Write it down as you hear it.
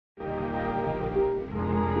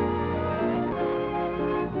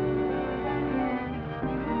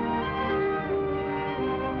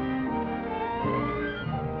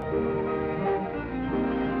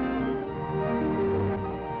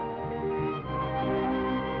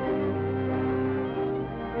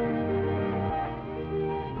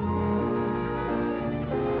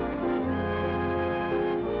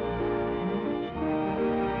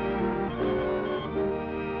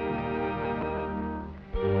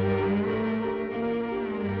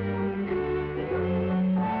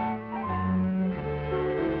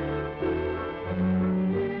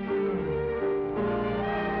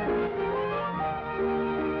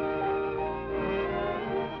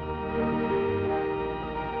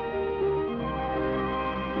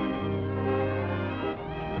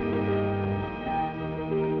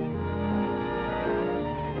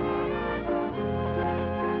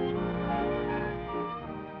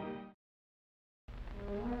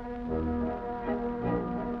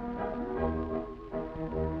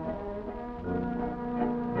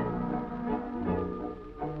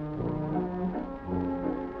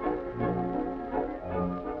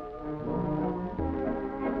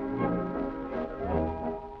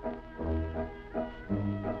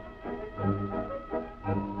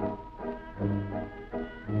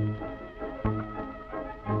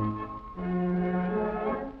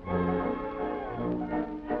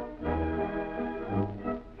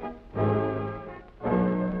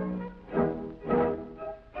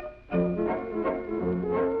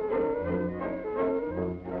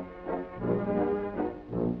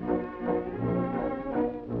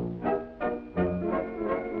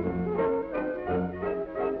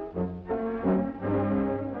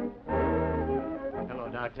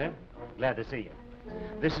sir. Glad to see you.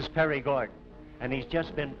 This is Perry Gordon, and he's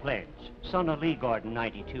just been pledged. Son of Lee Gordon,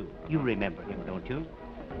 92. You remember him, don't you?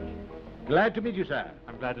 Glad to meet you, sir.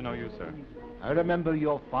 I'm glad to know you, sir. I remember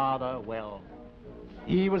your father well.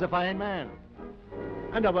 He was a fine man.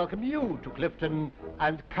 And I welcome you to Clifton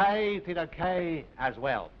and Chi Theta Chi as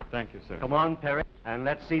well. Thank you, sir. Come on, Perry, and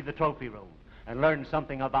let's see the trophy room and learn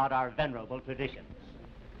something about our venerable traditions.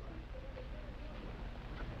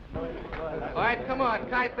 All right, come on,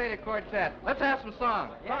 Chi Theta Quartet. Let's have some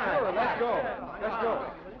songs. Yeah, sure, let's go. Let's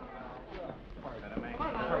go.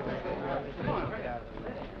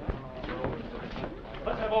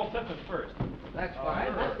 Let's have all symptoms first. That's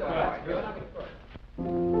fine. Let's go.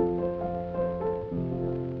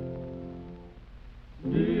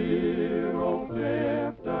 Dear old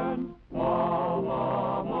Clifton,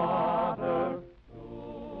 alma mater,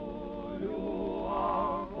 so you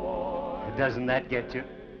are born. Doesn't that get you?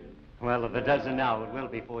 Well, if it doesn't now, it will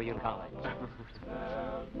before you college.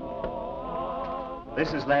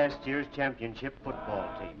 This is last year's championship football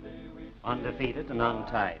team. Undefeated and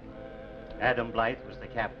untied. Adam Blythe was the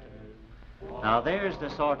captain. Now there's the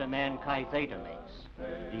sort of man Chi Theta makes.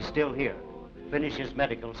 He's still here. Finishes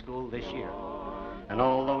medical school this year. And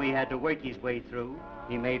although he had to work his way through,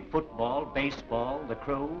 he made football, baseball, the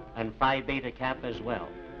crew, and Phi Beta Cap as well.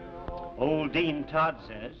 Old Dean Todd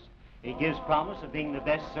says he gives promise of being the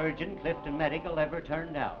best surgeon Clifton Medical ever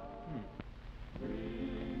turned out.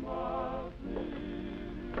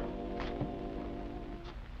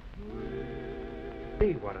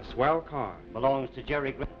 Hey, what a swell car. Belongs to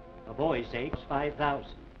Jerry Griffin. A boy saves $5,000.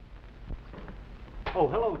 Oh,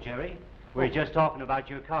 hello, Jerry. We're just talking about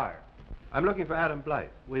your car. I'm looking for Adam Blythe.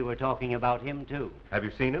 We were talking about him, too. Have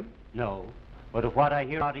you seen him? No, but if what I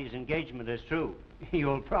hear about his engagement is true,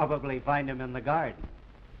 you'll probably find him in the garden.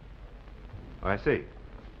 Oh, I see.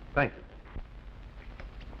 Thank you.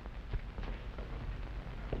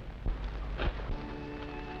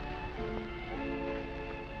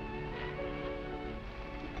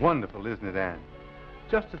 Wonderful, isn't it, Anne?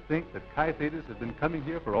 Just to think that Chi Thetas has been coming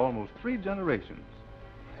here for almost 3 generations,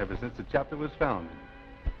 ever since the chapter was founded.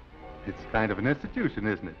 It's kind of an institution,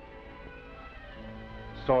 isn't it?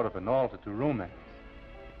 Sort of an altar to romance.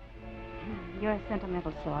 You're a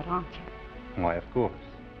sentimental sort, aren't you? Why, of course.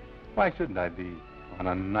 Why shouldn't I be on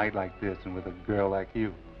a night like this and with a girl like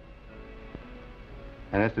you?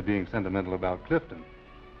 And as to being sentimental about Clifton,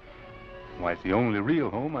 why, it's the only real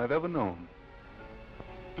home I've ever known.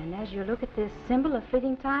 And as you look at this symbol of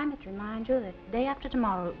fleeting time, it reminds you that day after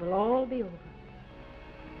tomorrow it will all be over.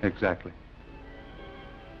 Exactly.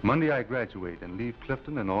 Monday I graduate and leave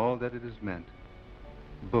Clifton and all that it has meant.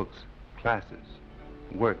 Books, classes,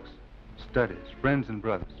 works, studies, friends and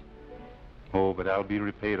brothers. Oh, but I'll be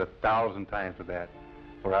repaid 1,000 times for that,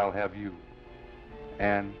 for I'll have you.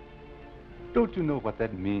 And don't you know what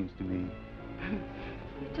that means to me?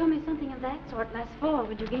 You told me something of that sort last fall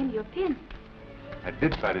when you gave me your pin. I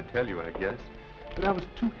did try to tell you, I guess, but I was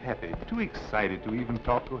too happy, too excited to even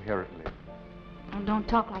talk coherently. Oh, don't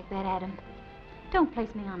talk like that, Adam. Don't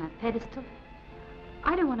place me on a pedestal.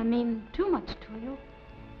 I don't want to mean too much to you.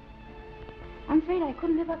 I'm afraid I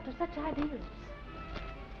couldn't live up to such ideals.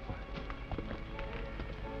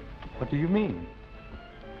 What do you mean?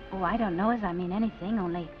 Oh, I don't know as I mean anything,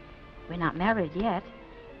 only we're not married yet.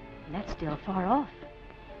 And that's still far off.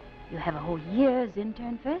 You have a whole year as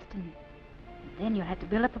intern first, and then you'll have to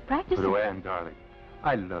build up a practice. But, Anne, darling,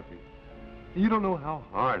 I love you. You don't know how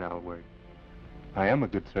hard I'll work. I am a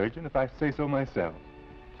good surgeon, if I say so myself.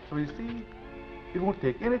 So you see, it won't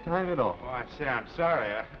take any time at all. Oh, I say, I'm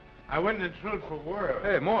sorry. I wouldn't intrude for words.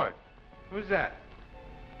 Hey, Mort. Who's that?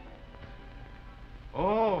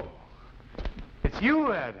 Oh, it's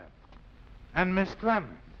you, Adam. And Miss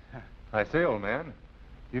Clement. I say, old man,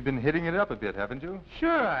 you've been hitting it up a bit, haven't you?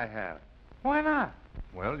 Sure I have. Why not?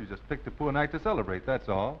 Well, you just picked a poor night to celebrate, that's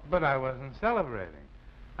all. But I wasn't celebrating.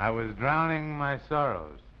 I was drowning my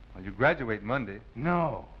sorrows. Well, you graduate Monday.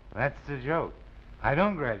 No, that's the joke. I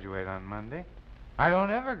don't graduate on Monday. I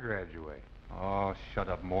don't ever graduate. Oh, shut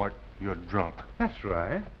up, Mort. You're drunk. That's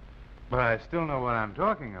right. But I still know what I'm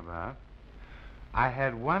talking about. I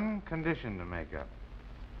had one condition to make up.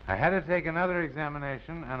 I had to take another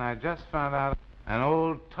examination, and I just found out an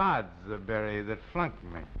old Todd's the berry that flunked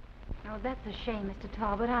me. Oh, that's a shame, Mr.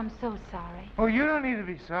 Talbot. I'm so sorry. Oh, you don't need to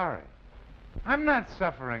be sorry. I'm not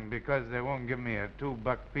suffering because they won't give me a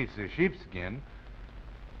 $2 piece of sheepskin.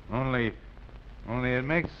 Only it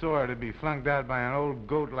makes sore to be flunked out by an old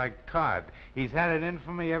goat like Todd. He's had it in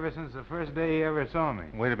for me ever since the first day he ever saw me.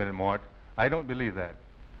 Wait a minute, Mort. I don't believe that.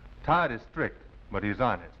 Todd is strict, but he's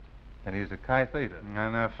honest. And he's a Chi Theta.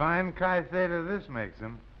 And a fine Chi Theta this makes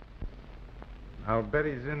him. I'll bet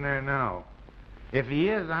he's in there now. If he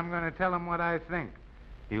is, I'm going to tell him what I think.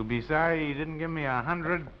 He'll be sorry he didn't give me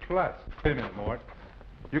 100 plus. Wait a minute, Mort.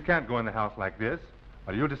 You can't go in the house like this,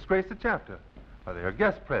 or you'll disgrace the chapter. Or there are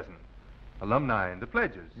guests present, alumni and the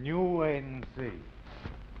pledges. You wait and see.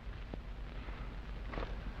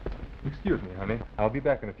 Excuse me, honey. I'll be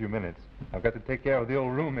back in a few minutes. I've got to take care of the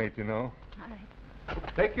old roommate, you know. All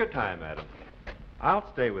right. Take your time, Adam.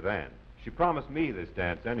 I'll stay with Ann. She promised me this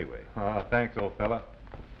dance anyway. Ah, thanks, old fella.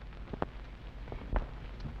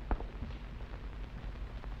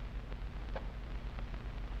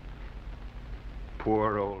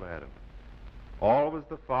 Poor old Adam. Always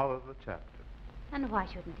the father of the chapter. And why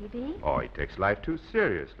shouldn't he be? Oh, he takes life too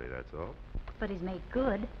seriously, that's all. But he's made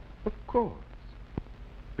good. Of course.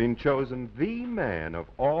 Been chosen the man of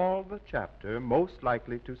all the chapter most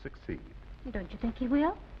likely to succeed. Don't you think he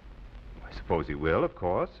will? I suppose he will, of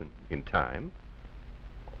course, in time.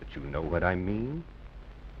 But you know what I mean?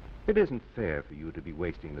 It isn't fair for you to be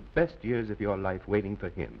wasting the best years of your life waiting for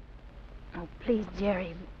him. Oh, please,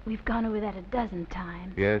 Jerry. We've gone over that a dozen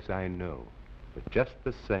times. Yes, I know. But just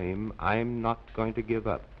the same, I'm not going to give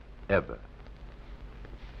up. Ever.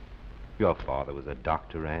 Your father was a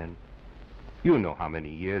doctor, Ann. You know how many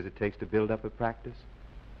years it takes to build up a practice.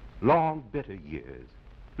 Long, bitter years.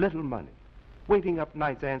 Little money. Waiting up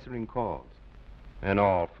nights answering calls. And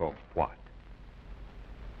all for what?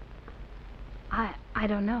 I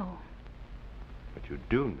don't know. But you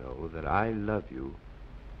do know that I love you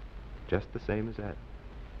just the same as that.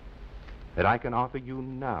 That I can offer you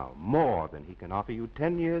now more than he can offer you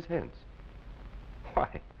 10 years hence.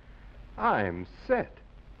 Why, I'm set.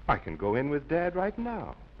 I can go in with Dad right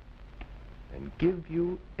now and give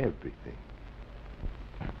you everything.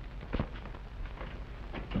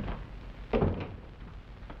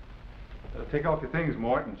 Take off your things,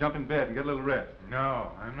 Mort, and jump in bed and get a little rest.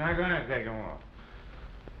 No, I'm not going to take him off.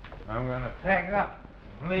 I'm going to pack up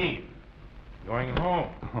and leave. Going home.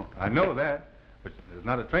 Oh, I know that, but there's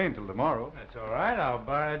not a train till tomorrow. That's all right. I'll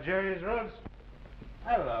borrow Jerry's roadster.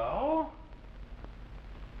 Hello.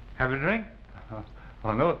 Have a drink?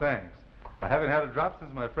 Oh, no, thanks. I haven't had a drop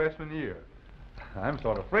since my freshman year. I'm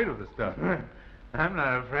sort of afraid of this stuff. I'm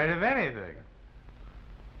not afraid of anything.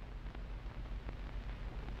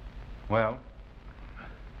 Well,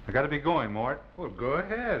 I got to be going, Mort. Well, go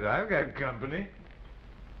ahead. I've got company.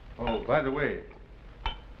 Oh, by the way,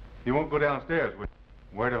 you won't go downstairs with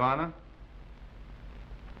word of honor?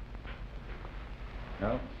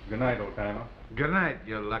 No? Good night, old timer. Good night,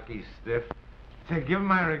 you lucky stiff. Say, give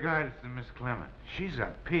my regards to Miss Clement. She's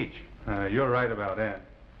a peach. You're right about Ann.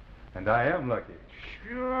 And I am lucky.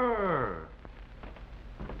 Sure.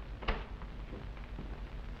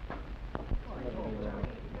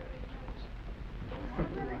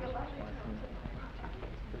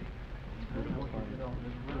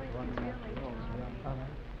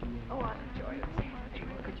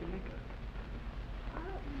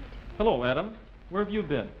 Hello, Adam. Where have you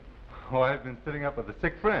been? Oh, I've been sitting up with a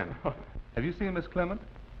sick friend. Have you seen Miss Clement?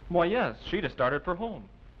 Why, yes. She'd have started for home.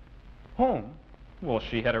 Home? Well,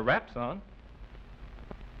 she had her wraps on.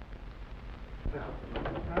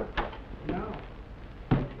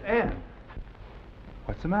 Ann,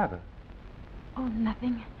 what's the matter? Oh,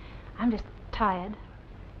 nothing. I'm just tired.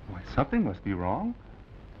 Why, something must be wrong.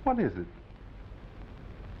 What is it?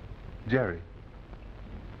 Jerry,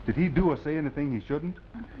 did he do or say anything he shouldn't?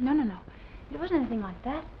 No. It wasn't anything like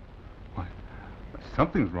that. Why,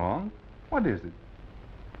 something's wrong. What is it?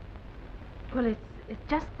 Well, it's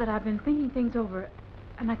just that I've been thinking things over,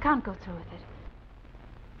 and I can't go through with it.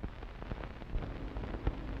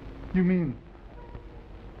 You mean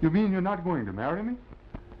you're not going to marry me?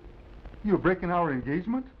 You're breaking our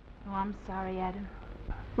engagement? Oh, I'm sorry, Adam.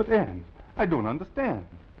 But, Ann, I don't understand.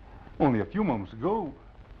 Only a few moments ago...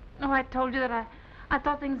 Oh, I told you that I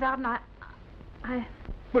thought things out, and I...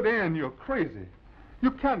 But, Ann, you're crazy.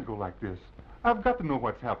 You can't go like this. I've got to know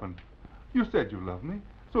what's happened. You said you love me,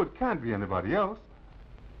 so it can't be anybody else.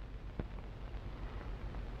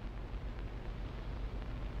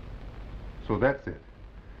 So that's it.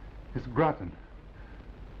 It's Groton.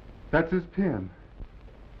 That's his pen.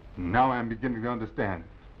 Now I'm beginning to understand.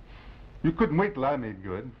 You couldn't wait till I made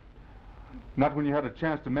good. Not when you had a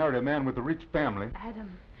chance to marry a man with a rich family.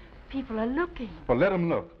 Adam, people are looking. Well, let them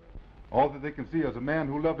look. All that they can see is a man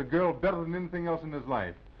who loved a girl better than anything else in his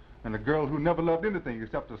life. And a girl who never loved anything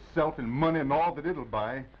except herself and money and all that it'll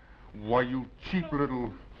buy. Why, you cheap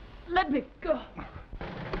little... Let me go.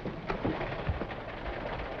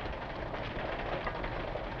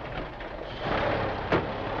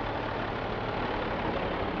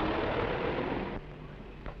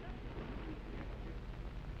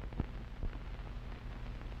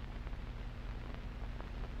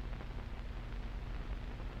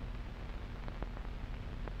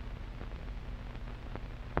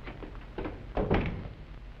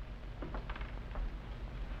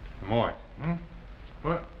 Mort. Hmm?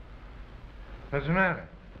 What? What's the matter?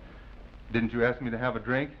 Didn't you ask me to have a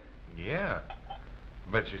drink? Yeah.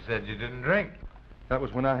 But you said you didn't drink. That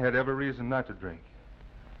was when I had every reason not to drink.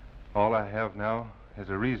 All I have now is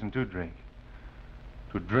a reason to drink.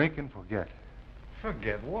 To drink and forget.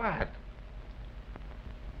 Forget what?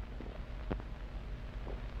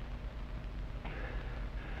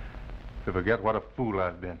 To forget what a fool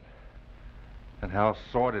I've been. And how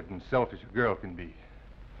sordid and selfish a girl can be.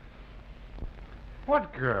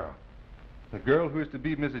 What girl? The girl who is to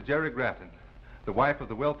be Mrs. Jerry Grattan, the wife of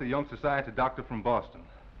the wealthy young society doctor from Boston.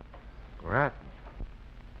 Grattan.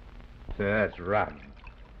 Say, that's rotten.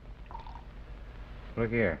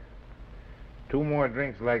 Look here. 2 more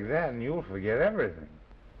drinks like that and you'll forget everything.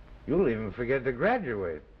 You'll even forget to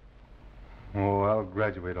graduate. Oh, I'll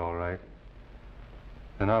graduate all right.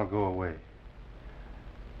 Then I'll go away.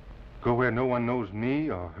 Go where no one knows me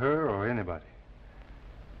or her or anybody.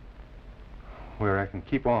 Where I can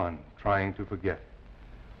keep on trying to forget.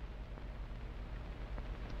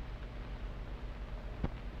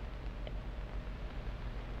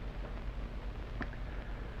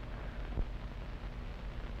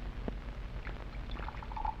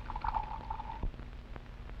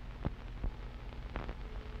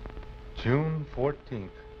 June 14th.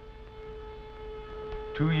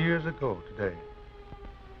 2 years ago today.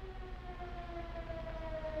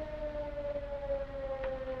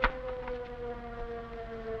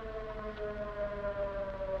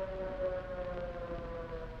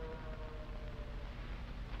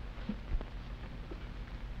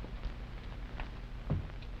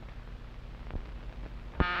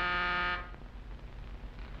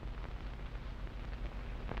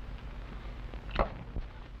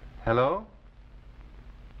 Hello?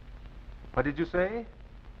 What did you say?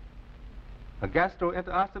 A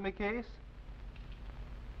gastroenterostomy case?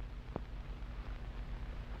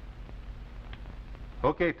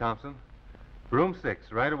 Okay, Thompson. Room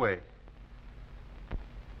 6, right away.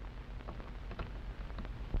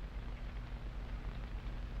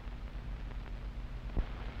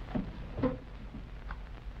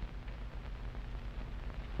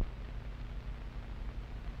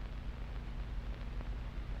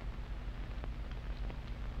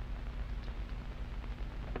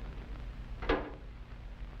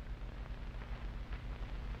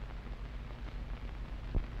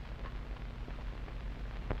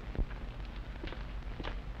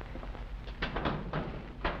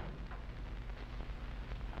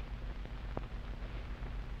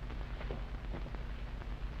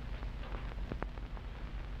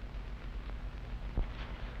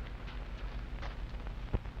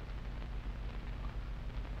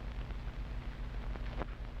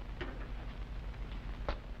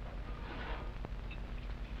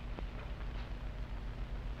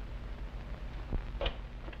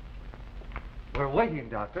 We're waiting,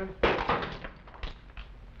 Doctor.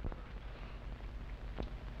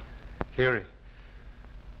 Carrie,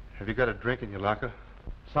 have you got a drink in your locker?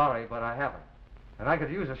 Sorry, but I haven't. And I could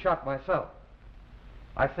use a shot myself.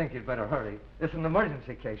 I think you'd better hurry. It's an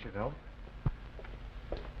emergency case, you know.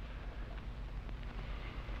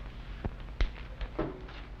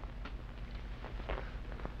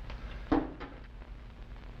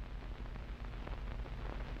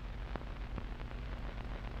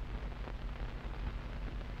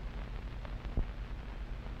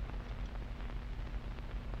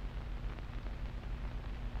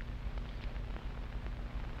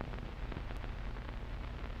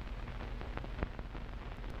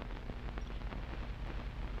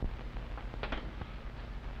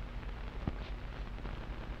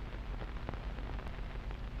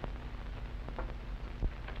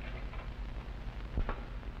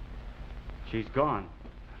 She's gone.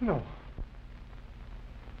 No.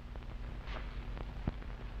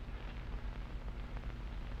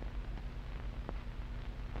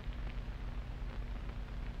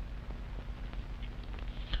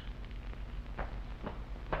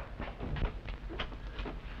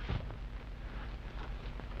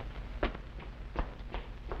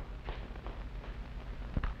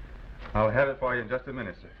 I'll have it for you in just a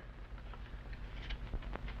minute, sir.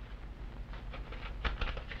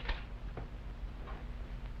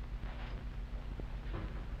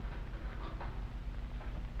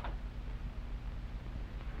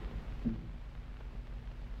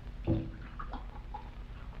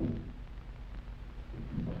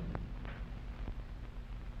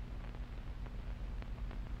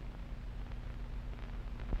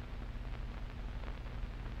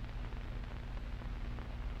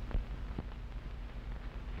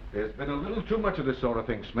 There's been a little too much of this sort of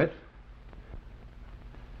thing, Smith.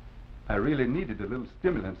 I really needed a little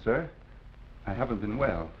stimulant, sir. I haven't been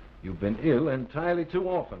well. You've been ill entirely too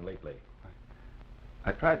often lately.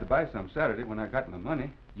 I tried to buy some Saturday when I got my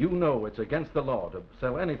money. You know it's against the law to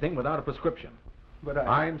sell anything without a prescription. But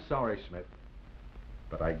I'm sorry, Smith,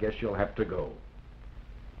 but I guess you'll have to go.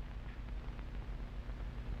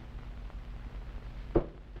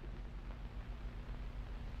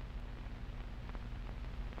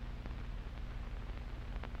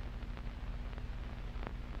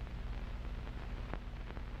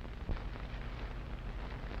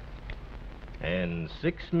 And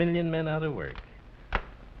 6 million men out of work.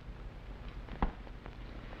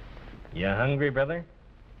 You hungry, brother?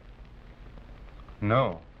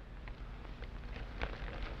 No.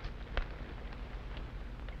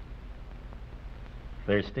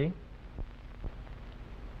 Thirsty?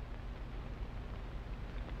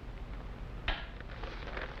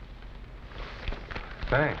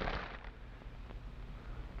 Thanks.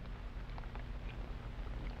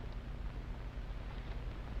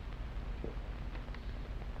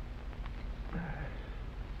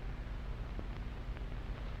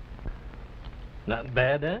 Not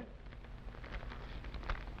bad, eh?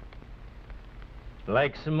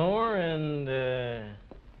 Like some more and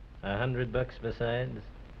 $100 besides?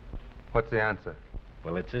 What's the answer?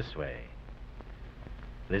 Well, it's this way.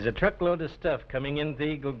 There's a truckload of stuff coming into the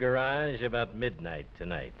Eagle Garage about midnight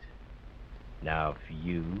tonight. Now, for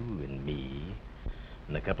you and me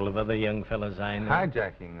and a couple of other young fellas I know...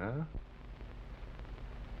 Hijacking, huh?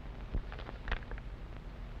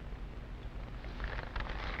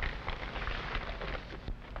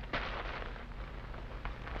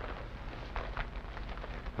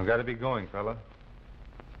 I've got to be going, fella.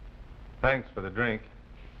 Thanks for the drink.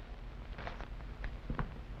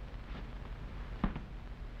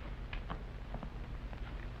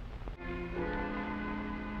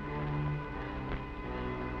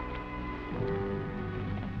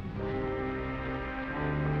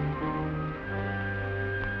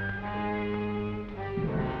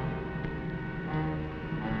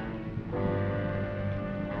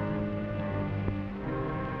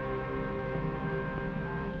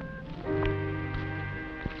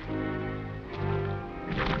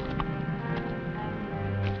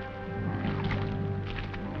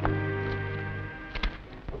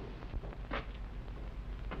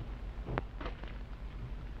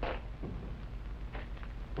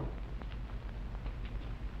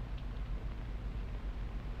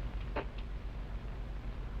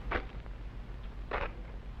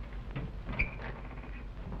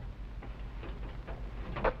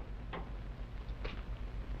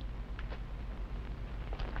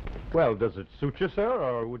 Well, does it suit you, sir,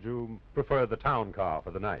 or would you prefer the town car for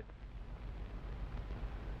the night?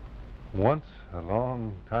 Once, a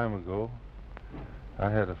long time ago, I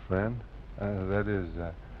had a friend.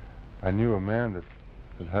 I knew a man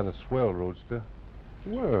that had a swell roadster.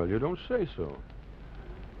 Well, you don't say so.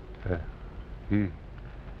 He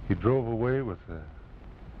drove away with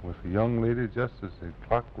a young lady just as the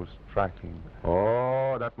clock was striking.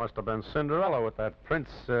 Oh, that must have been Cinderella with that prince,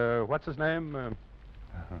 what's his name?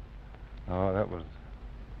 Oh, that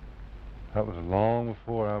was long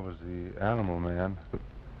before I was the animal man.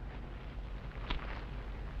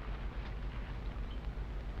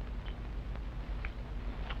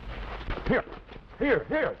 Here.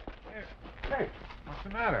 Hey, what's the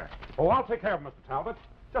matter? Oh, I'll take care of Mr. Talbot.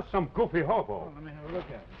 Just some goofy hobo. Oh, let me have a look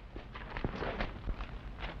at it.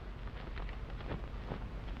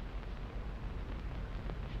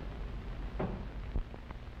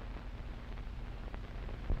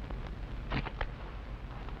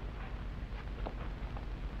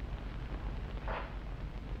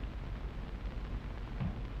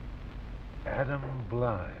 Adam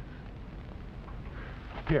Blythe.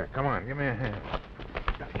 Here, come on, give me a hand.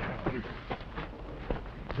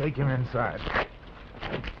 Take him inside.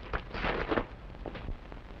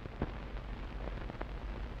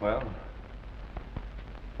 Well,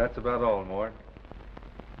 that's about all, Mort.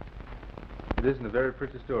 It isn't a very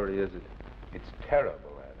pretty story, is it? It's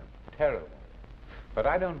terrible, Adam. Terrible. But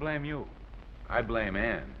I don't blame you. I blame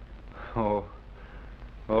Ann. Oh,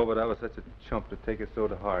 but I was such a chump to take it so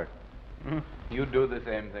to heart. You do the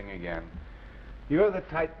same thing again. You're the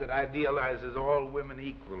type that idealizes all women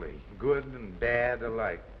equally, good and bad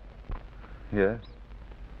alike. Yes.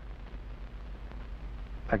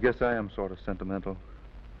 I guess I am sort of sentimental.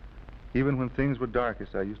 Even when things were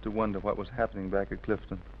darkest, I used to wonder what was happening back at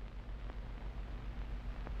Clifton.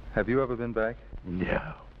 Have you ever been back?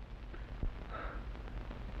 No.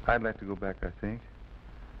 I'd like to go back, I think.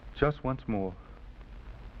 Just once more.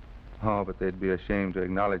 Oh, but they'd be ashamed to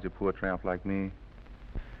acknowledge a poor tramp like me.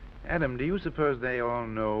 Adam, do you suppose they all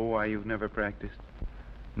know why you've never practiced?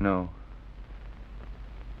 No.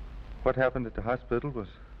 What happened at the hospital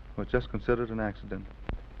was just considered an accident.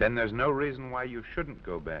 Then there's no reason why you shouldn't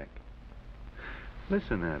go back.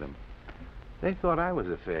 Listen, Adam. They thought I was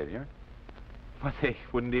a failure. But they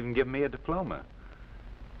wouldn't even give me a diploma.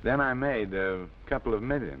 Then I made a couple of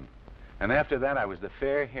million. And after that, I was the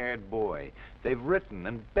fair-haired boy. They've written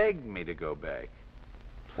and begged me to go back.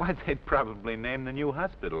 Why, they'd probably name the new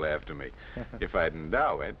hospital after me, if I'd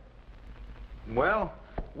endow it. Well,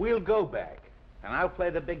 we'll go back, and I'll play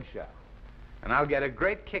the big shot. And I'll get a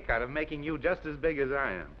great kick out of making you just as big as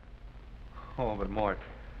I am. Oh, but Mort,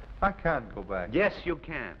 I can't go back. Yes, you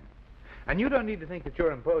can. And you don't need to think that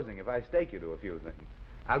you're imposing if I stake you to a few things.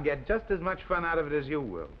 I'll get just as much fun out of it as you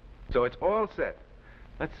will. So it's all set.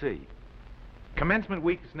 Let's see. Commencement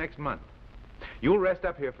week is next month. You'll rest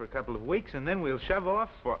up here for a couple of weeks, and then we'll shove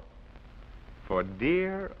off for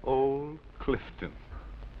dear old Clifton.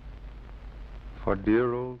 For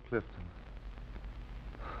dear old Clifton.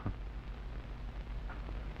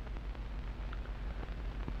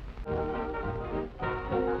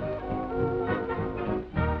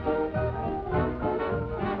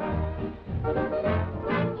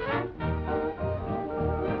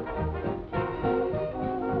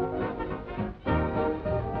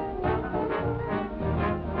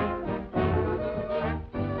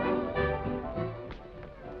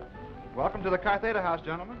 Welcome to the Cartheta House,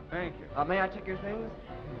 gentlemen. Thank you. May I check your things?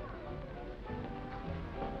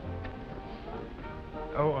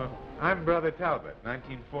 Oh, I'm Brother Talbot,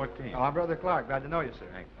 1914. Oh, I'm Brother Clark. Glad to know you, sir.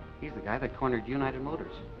 Thanks. He's the guy that cornered United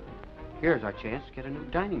Motors. Here's our chance to get a new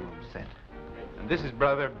dining room set. And this is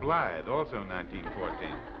Brother Blythe, also 1914.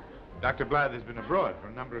 Dr. Blythe has been abroad for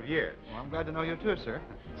a number of years. Well, I'm glad to know you, too, sir.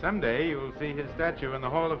 Someday you'll see his statue in the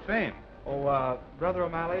Hall of Fame. Oh, Brother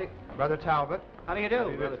O'Malley, Brother Talbot. How do you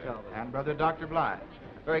do, Brother Talbot? And Brother Dr. Blythe.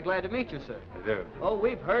 Very glad to meet you, sir. I do. Oh,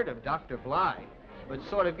 we've heard of Dr. Blythe, but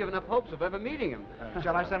sort of given up hopes of ever meeting him.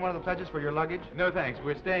 Shall I send one of the pledges for your luggage? No, thanks.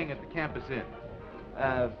 We're staying at the Campus Inn.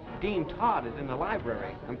 Dean Todd is in the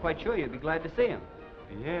library. I'm quite sure you'd be glad to see him.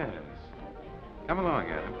 Yes. Come along,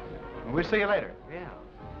 Adam. We'll see you later. Yeah.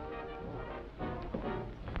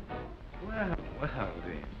 Well,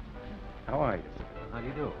 Dean. How are you, sir? How do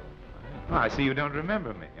you do? Oh, I see you don't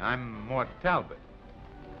remember me. I'm Mort Talbot.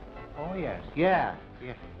 Oh, yes. Yeah.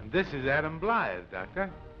 And this is Adam Blythe, Doctor.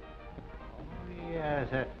 Oh,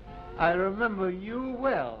 yes. I remember you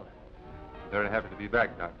well. Very happy to be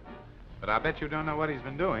back, Doctor. But I bet you don't know what he's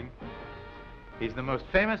been doing. He's the most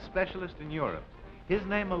famous specialist in Europe. His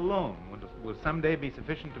name alone will someday be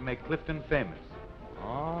sufficient to make Clifton famous.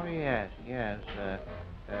 Oh, yes.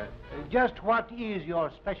 Just what is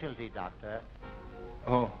your specialty, Doctor?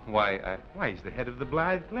 Oh, why, he's the head of the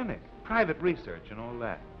Blythe Clinic. Private research and all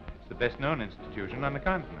that. It's the best-known institution on the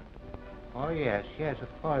continent. Oh, yes,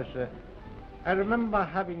 of course. I remember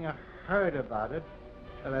having heard about it,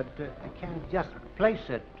 but I can't just place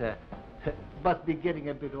it. Must be getting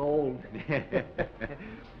a bit old.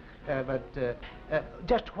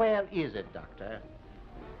 Just where is it, Doctor?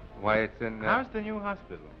 Why, it's in... How's the new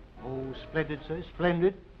hospital? Oh, splendid, sir.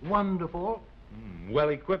 Splendid. Wonderful.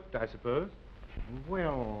 Well-equipped, I suppose?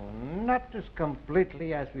 Well, not as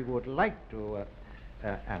completely as we would like to.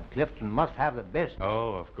 And Clifton must have the best.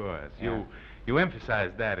 Oh, of course. Yeah. You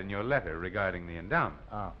emphasized that in your letter regarding the endowment.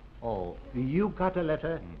 Oh, you got a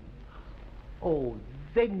letter? Oh,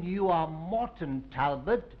 then you are Morton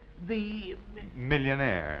Talbot, the...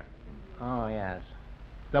 Millionaire. Oh, yes.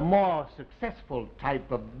 The more successful type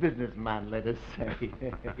of businessman, let us say.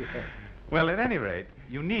 Well, at any rate,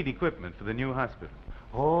 you need equipment for the new hospital.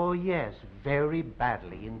 Oh, yes, very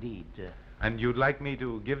badly indeed. And you'd like me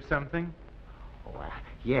to give something? Oh,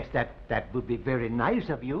 yes, that would be very nice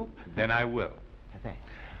of you. Then I will. Thanks.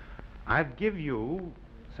 I'd give you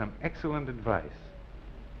some excellent advice.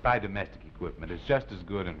 Buy domestic equipment. It's just as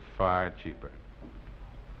good and far cheaper.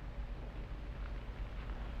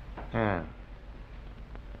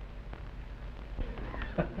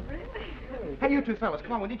 Hey, you two fellas,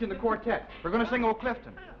 come on. We need you in the quartet. We're going to sing Old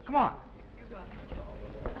Clifton. Come on.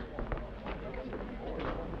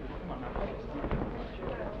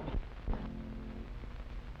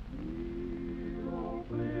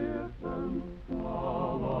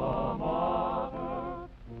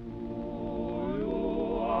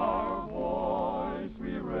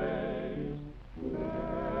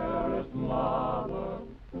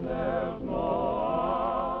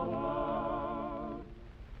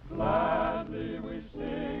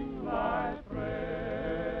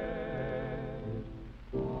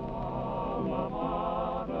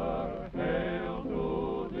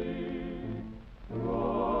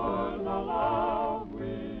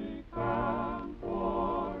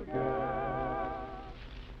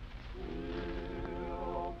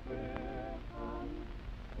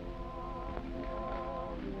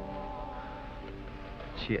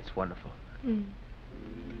 Gee, it's wonderful. Mm.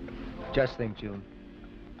 Just think, June.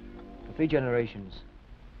 For 3 generations,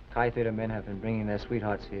 Chi Theta men have been bringing their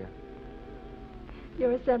sweethearts here.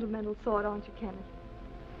 You're a sentimental sort, aren't you, Kenneth?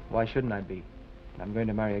 Why shouldn't I be? I'm going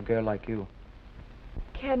to marry a girl like you.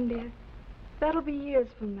 Ken, dear, that'll be years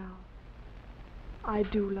from now. I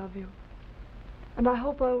do love you. And I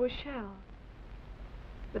hope I always shall.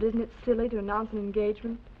 But isn't it silly to announce an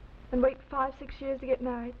engagement and wait 5, 6 years to get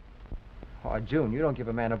married? Oh, June, you don't give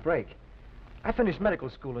a man a break. I finished medical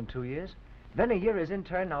school in 2 years. Then a year as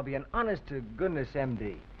intern, and I'll be an honest-to-goodness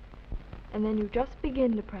MD. And then you just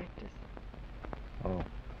begin to practice. Oh.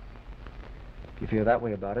 If you feel that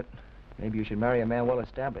way about it, maybe you should marry a man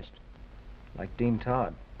well-established, like Dean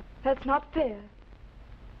Todd. That's not fair.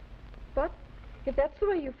 But if that's the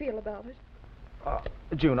way you feel about it...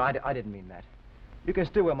 June, I didn't mean that. You can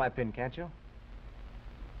still wear my pin, can't you?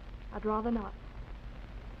 I'd rather not.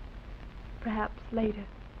 Perhaps later.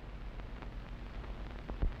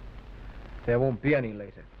 There won't be any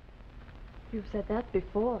later. You've said that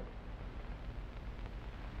before.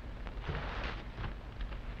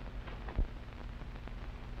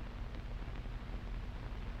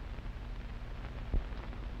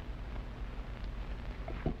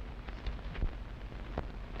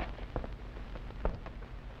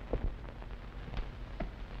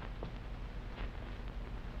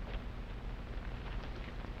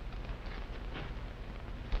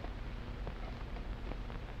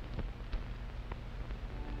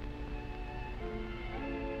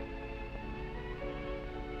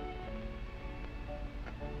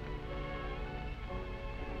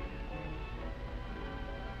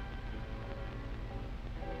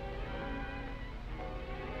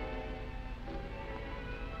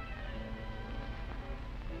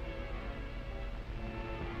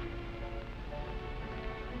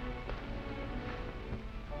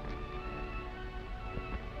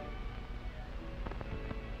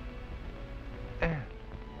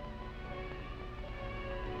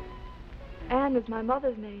 Anne is my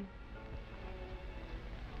mother's name.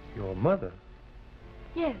 Your mother?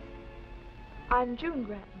 Yes. I'm June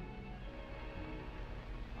Grattan.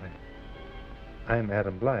 I'm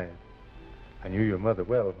Adam Blythe. I knew your mother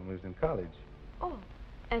well when we was in college. Oh,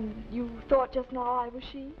 and you thought just now I was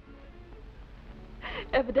she?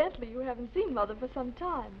 Evidently you haven't seen Mother for some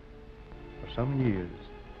time. For some years.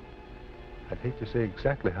 I'd hate to say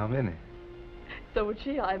exactly how many. So would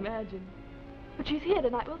she, I imagine. But she's here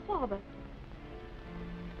tonight with Father.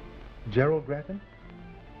 Gerald Grattan?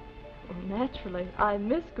 Oh, naturally. I'm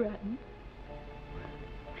Miss Grattan.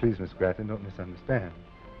 Please, Miss Grattan, don't misunderstand.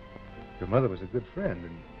 Your mother was a good friend,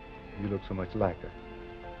 and you look so much like her.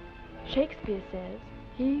 Shakespeare says,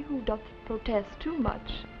 he who doth protest too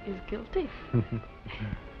much is guilty.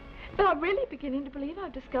 But I'm really beginning to believe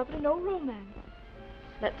I've discovered an old romance.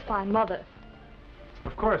 Let's find Mother.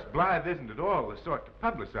 Of course, Blythe isn't at all the sort to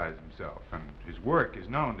publicize himself, and his work is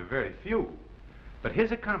known to very few. But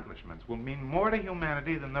his accomplishments will mean more to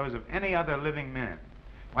humanity than those of any other living man.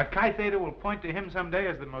 Why, Chi Theta will point to him someday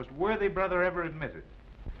as the most worthy brother ever admitted.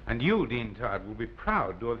 And you, Dean Todd, will be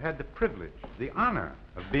proud to have had the privilege, the honor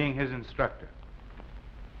of being his instructor.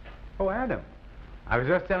 Oh, Adam, I was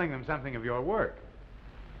just telling them something of your work.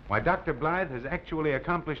 Why, Dr. Blythe has actually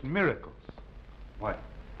accomplished miracles. What?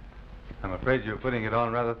 I'm afraid you're putting it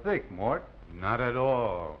on rather thick, Mort. Not at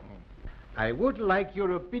all. I would like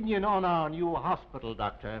your opinion on our new hospital,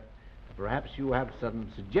 Doctor. Perhaps you have some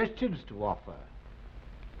suggestions to offer.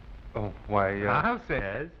 Oh, why, I'll say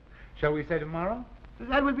yes. Shall we say tomorrow?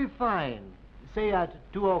 That would be fine. Say at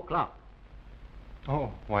 2 o'clock.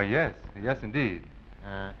 Oh, why, yes. Yes, indeed.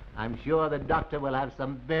 I'm sure the doctor will have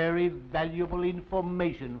some very valuable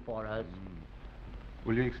information for us.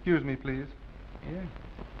 Will you excuse me, please? Yes.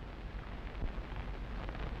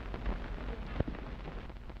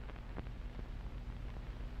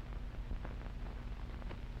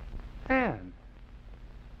 Anne.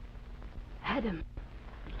 Adam.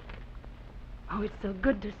 Oh, it's so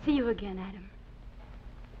good to see you again, Adam.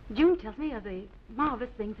 June tells me of the marvelous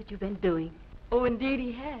things that you've been doing. Oh, indeed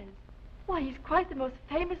he has. Why, he's quite the most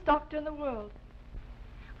famous doctor in the world.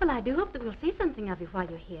 Well, I do hope that we'll see something of you while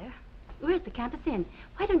you're here. We're at the campus inn.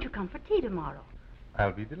 Why don't you come for tea tomorrow?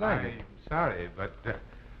 I'll be delighted. I'm sorry, but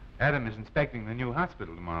Adam is inspecting the new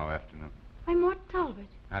hospital tomorrow afternoon. I'm Mort Talbot.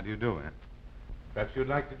 How do you do, Anne? Perhaps you'd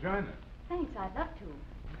like to join us. Thanks, I'd love to.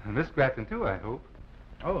 And Miss Grattan, too, I hope.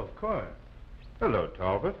 Oh, of course. Hello,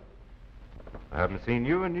 Talbot. I haven't seen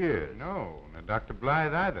you in years. No, nor Dr.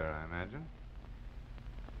 Blythe either, I imagine.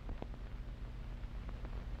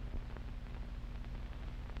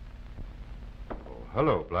 Oh,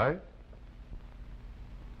 hello, Blythe.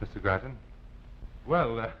 Mr. Grattan,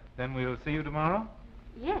 Well, then we'll see you tomorrow?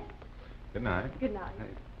 Yes. Good night. Good night.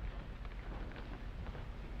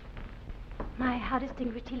 My, how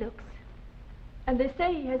distinguished he looks. And they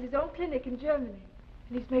say he has his own clinic in Germany.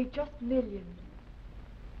 And he's made just millions.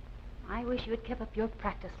 I wish you had kept up your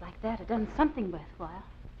practice like that, or done something worthwhile.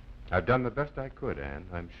 I've done the best I could, Anne,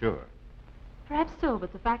 I'm sure. Perhaps so,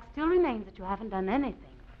 but the fact still remains that you haven't done anything.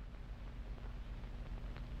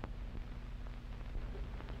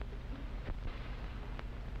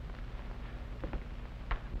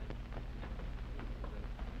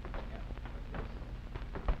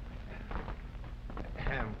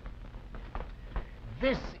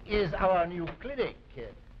 This is our new clinic,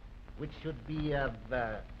 which should be of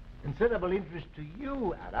considerable interest to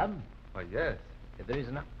you, Adam. Oh, yes. There is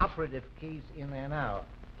an operative case in there now.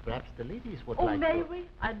 Perhaps the ladies would Oh, like may to... we?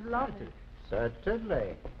 I'd love it.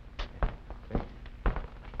 Certainly.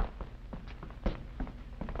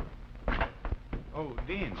 Oh,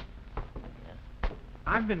 Dean.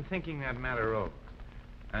 I've been thinking that matter over,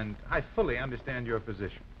 and I fully understand your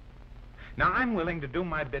position. Now, I'm willing to do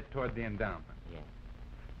my bit toward the endowment. Yes.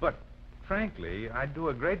 But, frankly, I'd do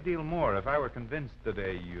a great deal more if I were convinced that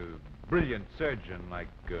a brilliant surgeon like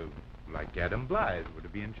Adam Blythe were to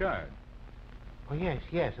be in charge. Oh,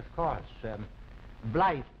 yes, of course.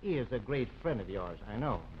 Blythe is a great friend of yours, I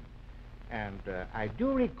know. And I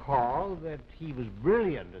do recall that he was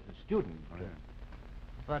brilliant as a student. Oh, yeah.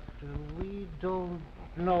 But we don't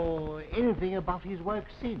know anything about his work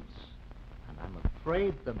since. And I'm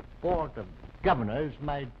afraid the Board of Governors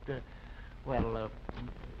might,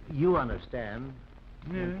 you understand.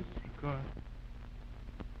 Yes, of course.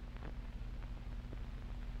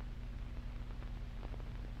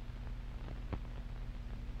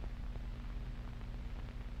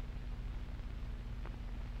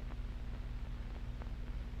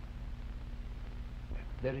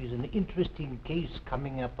 There is an interesting case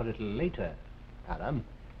coming up a little later, Adam.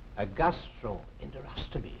 A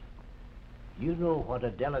gastroenterostomy. You know what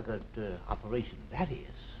a delicate operation that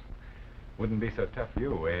is. Wouldn't be so tough for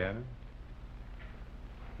you, eh, Adam?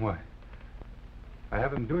 Why? I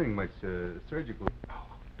haven't been doing much surgical... Oh,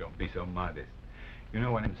 don't be so modest. You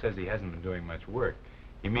know, when he says he hasn't been doing much work,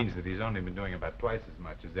 he means that he's only been doing about twice as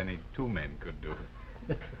much as any two men could do.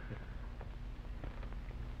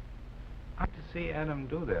 I'd like to see Adam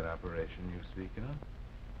do that operation you speak of.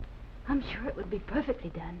 I'm sure it would be perfectly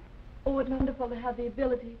done. Oh, it's wonderful to have the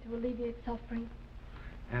ability to alleviate suffering.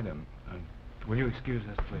 Adam, will you excuse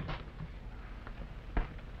us, please?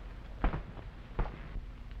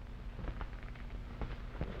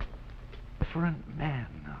 Different man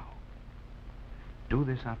now. Do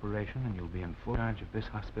this operation and you'll be in full charge of this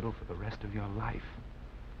hospital for the rest of your life.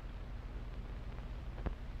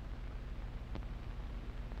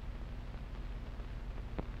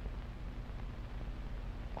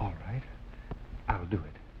 All right. I'll do it.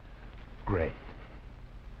 Great.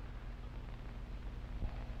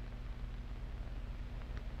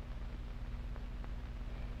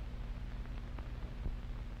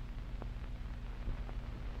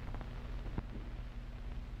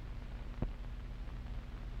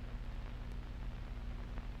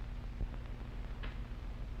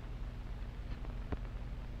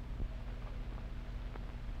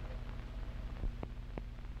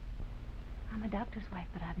 I'm a doctor's wife,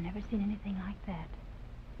 but I've never seen anything like that.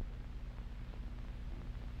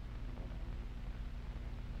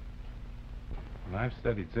 Well, I've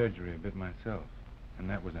studied surgery a bit myself, and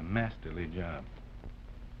that was a masterly job.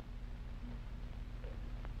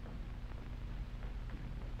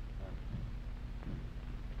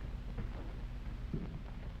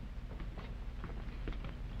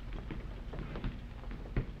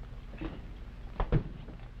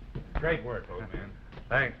 Great work, old man.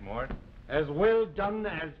 Thanks, Mort. As well done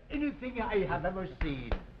as anything I have ever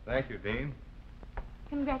seen. Thank you, Dean.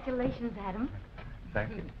 Congratulations, Adam.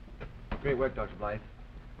 Thank you. Great work, Dr. Blythe.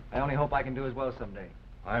 I only hope I can do as well someday.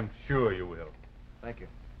 I'm sure you will. Thank you.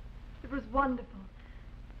 It was wonderful.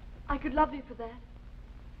 I could love you for that.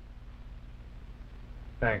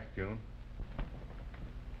 Thanks, June.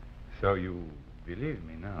 So you believe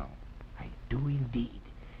me now? I do indeed.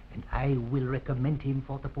 And I will recommend him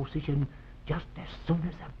for the position just as soon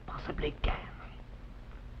as I possibly can.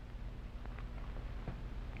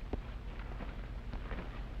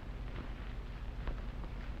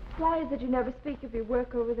 Why is it you never speak of your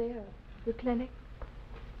work over there, your clinic?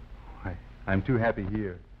 I'm too happy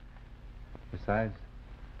here. Besides,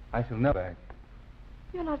 I shall never back.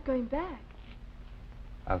 You're not going back.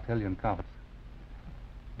 I'll tell you in confidence.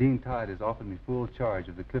 Dean Todd has offered me full charge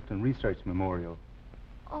of the Clifton Research Memorial.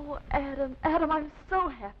 Oh, Adam, I'm so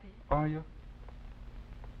happy. Are you?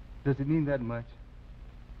 Does it mean that much?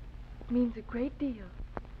 It means a great deal.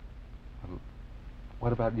 Well,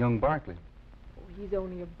 what about young Barkley? Oh, he's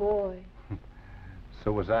only a boy.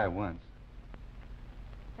 So was I once.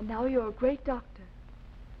 And now you're a great doctor.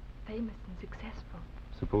 Famous and successful.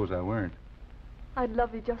 Suppose I weren't. I'd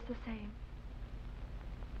love you just the same.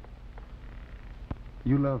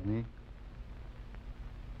 You love me.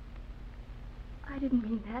 I didn't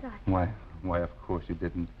mean that. Why, of course you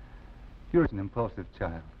didn't. You're an impulsive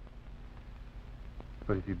child.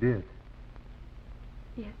 But if you did...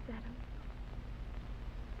 Yes, Adam.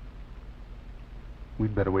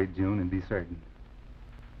 We'd better wait June and be certain.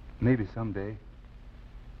 Maybe someday.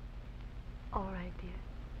 All right, dear.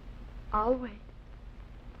 I'll wait.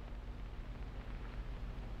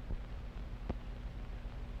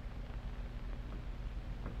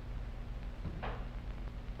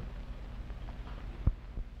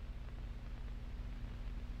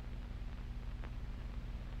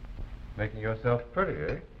 Making yourself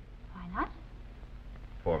pretty, eh? Why not?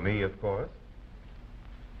 For me, of course.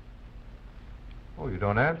 Oh, you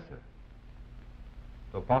don't answer.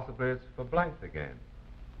 So possibly it's for Blythe again.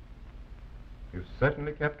 You've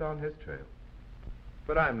certainly kept on his trail.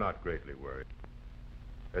 But I'm not greatly worried.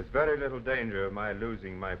 There's very little danger of my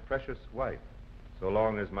losing my precious wife, so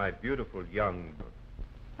long as my beautiful young...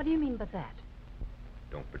 What do you mean by that?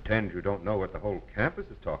 Don't pretend you don't know what the whole campus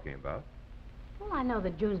is talking about. Well, I know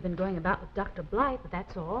that June's been going about with Dr. Blythe, but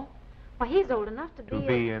that's all. Why, he's old enough to be... To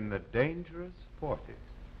be in the dangerous 40s.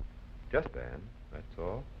 Just Anne, that's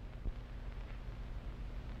all.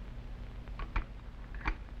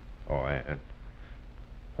 Oh, Anne,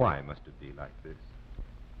 why must it be like this?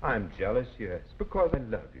 I'm jealous, yes, because I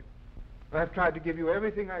love you. I've tried to give you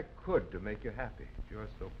everything I could to make you happy. You're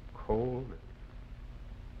so cold.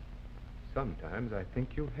 Sometimes I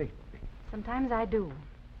think you hate me. Sometimes I do.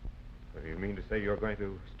 So you mean to say you're going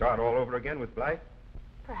to start all over again with Blythe?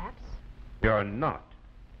 Perhaps. You're not.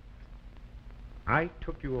 I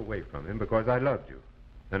took you away from him because I loved you,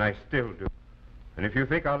 and I still do. And if you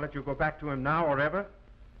think I'll let you go back to him now or ever,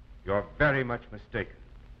 you're very much mistaken.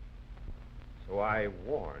 So I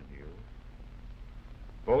warn you,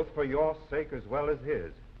 both for your sake as well as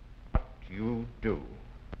his, what you do.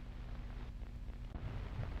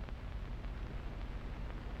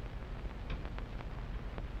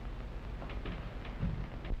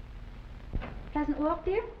 Pleasant walk,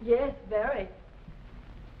 dear? Yes, very.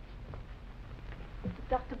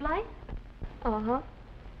 Dr. Blythe? Uh-huh.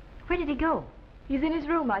 Where did he go? He's in his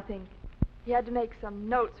room, I think. He had to make some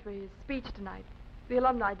notes for his speech tonight. The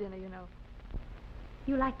alumni dinner, you know.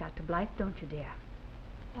 You like Dr. Blythe, don't you, dear?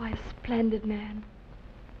 Why, a splendid man.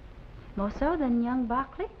 More so than young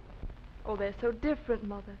Barkley? Oh, they're so different,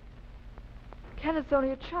 Mother. Kenneth's only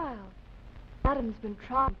a child. Adam's been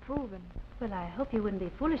tried and proven. Well, I hope you wouldn't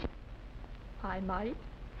be foolish. I might.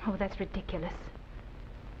 Oh, that's ridiculous.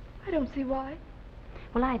 I don't see why.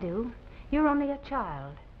 Well, I do. You're only a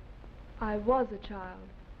child. I was a child.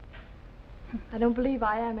 I don't believe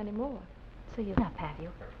I am anymore. So you've up, have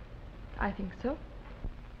you? I think so.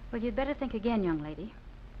 Well, you'd better think again, young lady.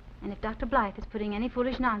 And if Dr. Blythe is putting any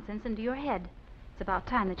foolish nonsense into your head, it's about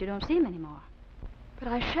time that you don't see him anymore. But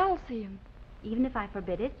I shall see him. Even if I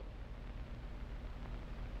forbid it?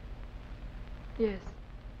 Yes.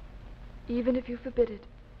 Even if you forbid it.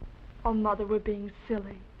 Oh, Mother, we're being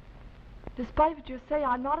silly. Despite what you say,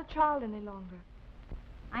 I'm not a child any longer.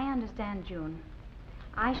 I understand, June.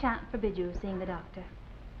 I shan't forbid you seeing the doctor.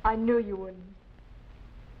 I knew you wouldn't.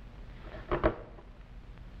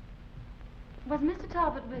 Was Mr.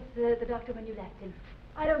 Talbot with the doctor when you left him?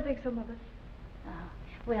 I don't think so, Mother. Oh.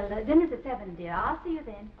 Well, dinner's at 7, dear. I'll see you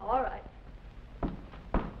then. All right.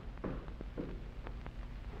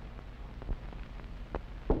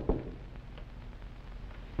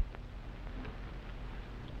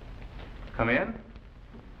 Come in.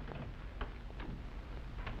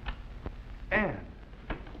 Anne.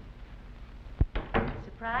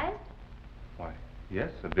 Surprised? Why, yes,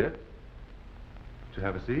 a bit. To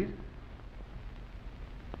have a seat?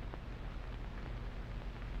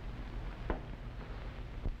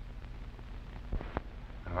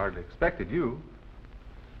 I hardly expected you.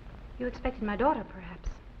 You expected my daughter, perhaps.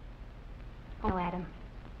 Oh, Adam,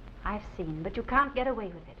 I've seen, but you can't get away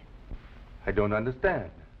with it. I don't understand.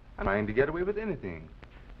 I'm trying to get away with anything.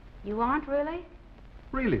 You aren't, really?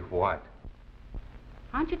 Really, what?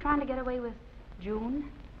 Aren't you trying to get away with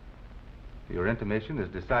June? Your intimation is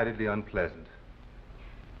decidedly unpleasant.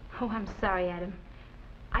 Oh, I'm sorry, Adam.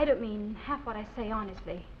 I don't mean half what I say,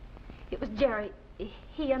 honestly. It was Jerry.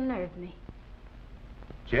 He unnerved me.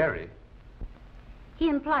 Jerry? He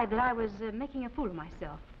implied that I was making a fool of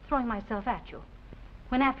myself, throwing myself at you.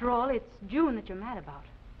 When, after all, it's June that you're mad about.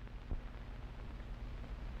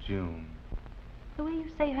 June. The way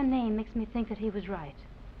you say her name makes me think that he was right.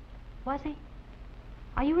 Was he?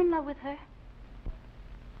 Are you in love with her?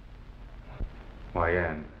 Why,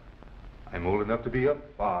 Anne, I'm old enough to be a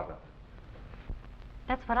father.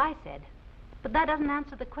 That's what I said. But that doesn't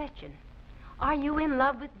answer the question. Are you in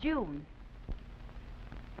love with June?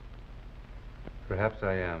 Perhaps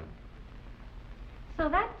I am. So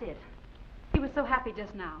that's it. He was so happy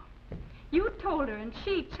just now. You told her, and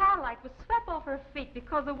she, childlike, was swept off her feet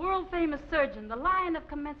because the world-famous surgeon, the Lion of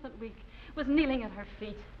Commencement Week, was kneeling at her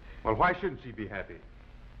feet. Well, why shouldn't she be happy?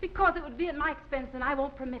 Because it would be at my expense, and I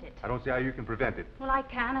won't permit it. I don't see how you can prevent it. Well, I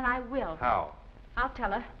can, and I will. How? I'll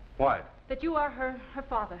tell her What? that you are her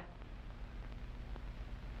father.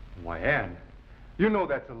 Why, Anne, you know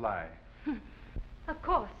that's a lie. Of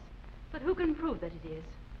course. But who can prove that it is?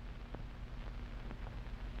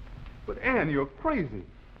 But, Anne, you're crazy.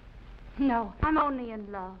 No, I'm only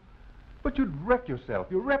in love. But you'd wreck yourself,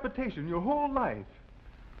 your reputation, your whole life.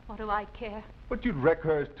 What do I care? But you'd wreck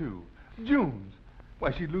hers, too. June's.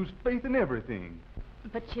 Why, she'd lose faith in everything.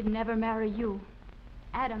 But she'd never marry you.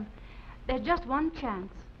 Adam, there's just one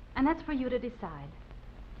chance, and that's for you to decide.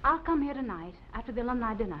 I'll come here tonight after the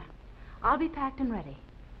alumni dinner. I'll be packed and ready.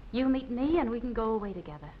 You meet me, and we can go away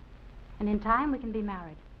together. And in time, we can be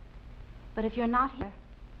married. But if you're not here,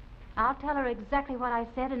 I'll tell her exactly what I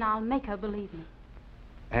said, and I'll make her believe me.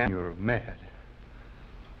 Anne, you're mad.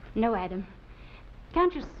 No, Adam.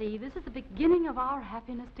 Can't you see? This is the beginning of our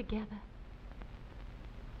happiness together.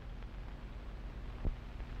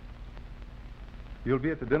 You'll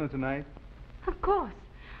be at the dinner tonight? Of course.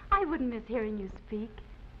 I wouldn't miss hearing you speak.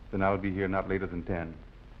 Then I'll be here not later than 10.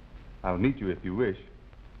 I'll meet you if you wish.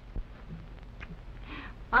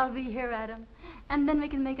 I'll be here, Adam. And then we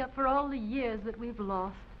can make up for all the years that we've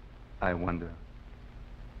lost. I wonder.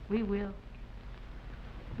 We will.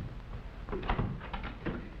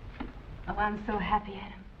 Oh, I'm so happy,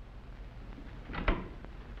 Adam.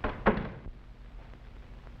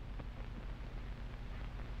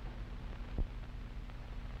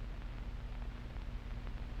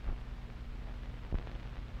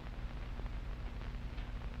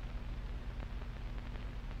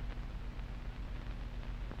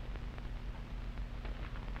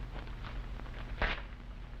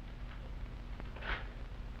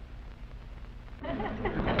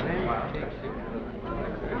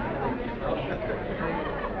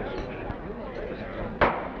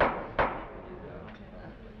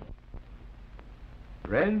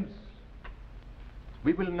 Friends,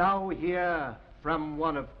 we will now hear from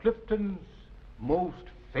one of Clifton's most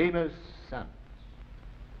famous sons,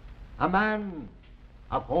 a man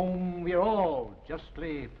of whom we are all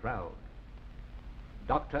justly proud,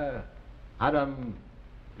 Dr. Adam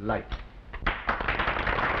Blythe.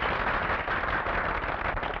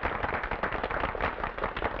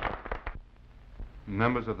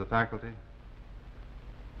 Members of the faculty,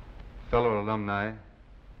 fellow alumni,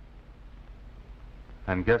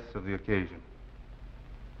 and guests of the occasion.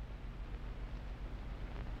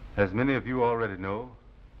 As many of you already know,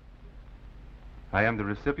 I am the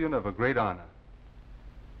recipient of a great honor.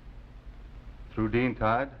 Through Dean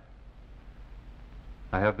Todd,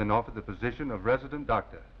 I have been offered the position of resident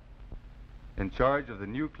doctor in charge of the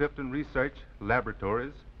new Clifton Research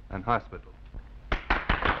Laboratories and Hospital.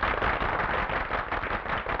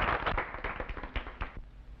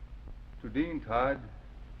 To Dean Todd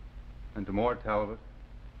and to Moore Talbot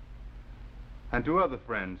and to other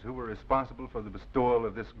friends who were responsible for the bestowal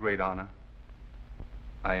of this great honor,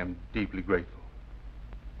 I am deeply grateful.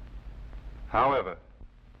 However,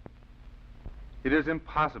 it is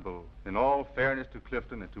impossible, in all fairness to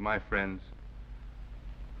Clifton and to my friends,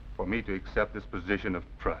 for me to accept this position of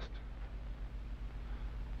trust.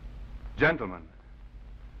 Gentlemen,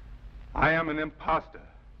 I am an imposter,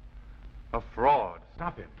 a fraud.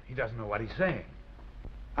 Stop him. He doesn't know what he's saying.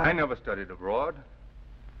 I never studied abroad.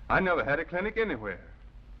 I never had a clinic anywhere.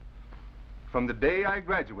 From the day I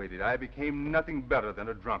graduated, I became nothing better than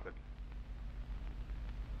a drunkard.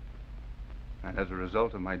 And as a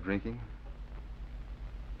result of my drinking,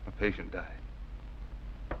 a patient died.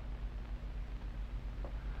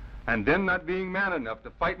 And then, not being man enough to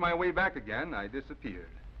fight my way back again, I disappeared.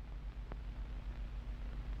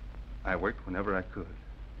 I worked whenever I could.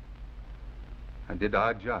 I did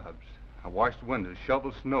odd jobs. I washed windows,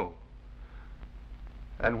 shoveled snow.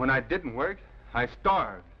 And when I didn't work, I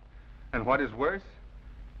starved. And what is worse,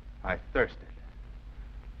 I thirsted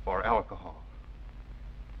for alcohol.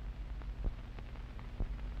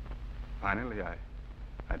 Finally, I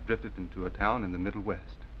drifted into a town in the Middle West.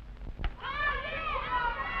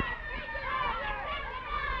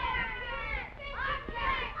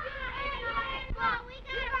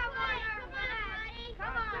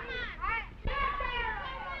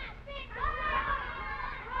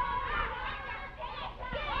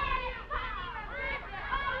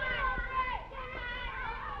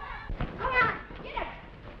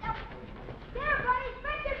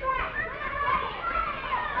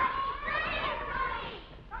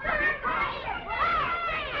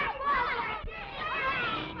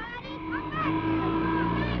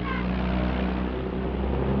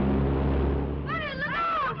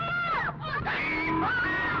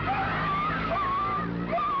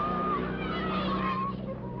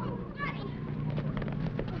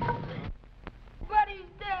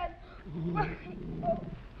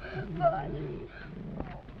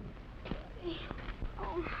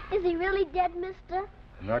 Is he really dead, mister?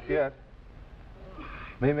 Not yet.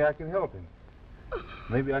 Maybe I can help him.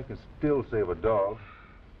 Maybe I can still save a dog.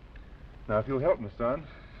 Now, if you'll help me, son,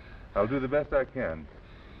 I'll do the best I can.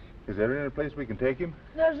 Is there any place we can take him?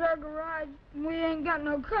 There's our garage. We ain't got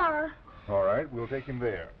no car. All right, we'll take him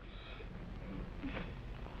there.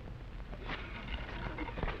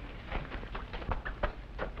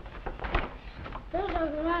 There's our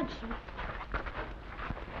garage, sir.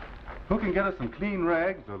 Who can get us some clean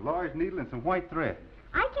rags, a large needle, and some white thread?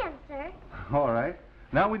 I can, sir. All right.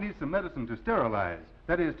 Now we need some medicine to sterilize.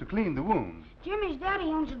 That is, to clean the wounds. Jimmy's daddy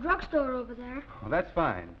owns a drugstore over there. Well, that's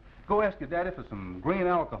fine. Go ask your daddy for some grain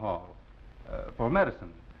alcohol for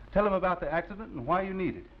medicine. Tell him about the accident and why you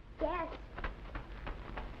need it. Yes.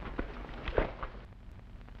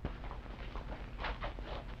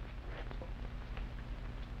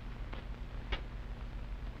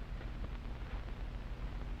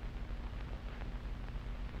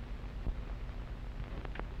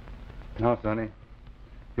 Now, Sonny,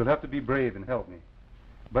 you'll have to be brave and help me.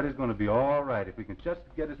 Buddy's going to be all right if we can just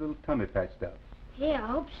get his little tummy patched up. Yeah, I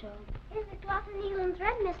hope so. Here's the cloth and needle and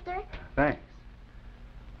thread, mister. Thanks.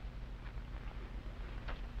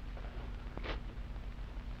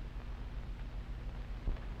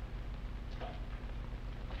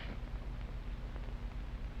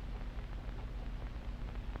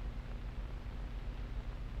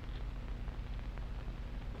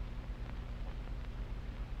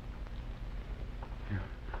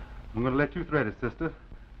 I'm going to let you thread it, sister.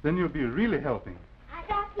 Then you'll be really helping. I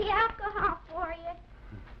got the alcohol for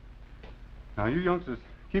you. Now, you youngsters,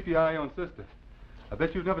 keep your eye on sister. I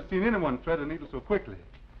bet you've never seen anyone thread a needle so quickly.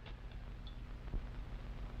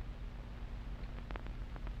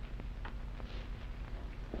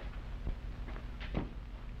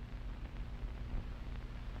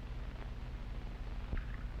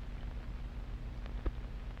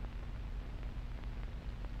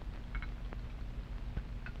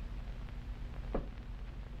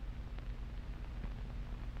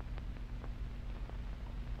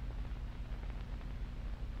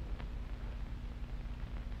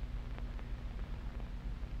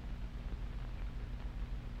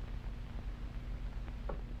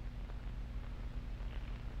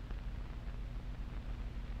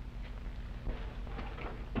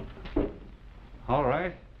 All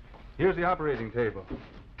right. Here's the operating table.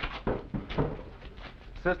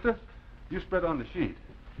 Sister, you spread on the sheet.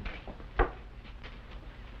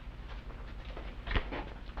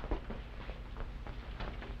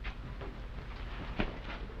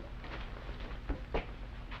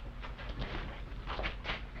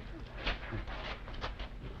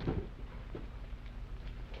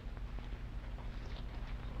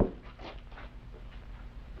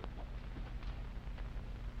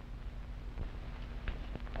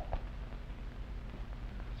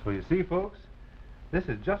 So you see, folks, this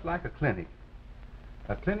is just like a clinic.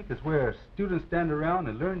 A clinic is where students stand around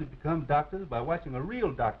and learn to become doctors by watching a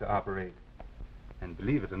real doctor operate. And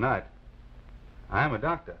believe it or not, I'm a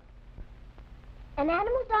doctor. An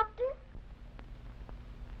animal doctor?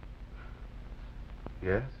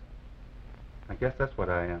 Yes, I guess that's what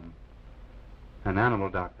I am. An animal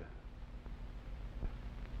doctor.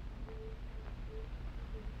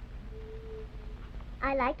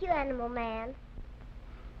 I like you, Animal Man.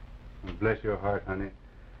 Bless your heart, honey.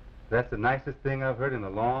 That's the nicest thing I've heard in a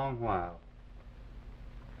long while.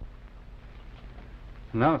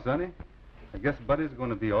 Now, Sonny, I guess Buddy's going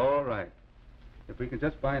to be all right. If we can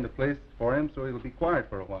just find a place for him so he'll be quiet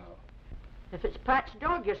for a while. If it's Pat's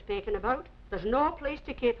dog you're speaking about, there's no place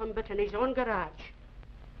to keep him but in his own garage.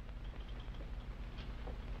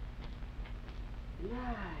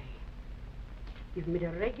 My, you've made a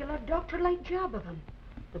regular doctor-like job of him.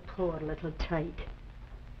 The poor little tyke.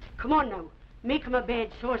 Come on now, make him a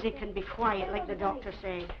bed so as he can be quiet like the doctor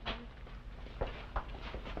said.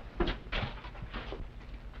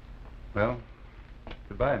 Well,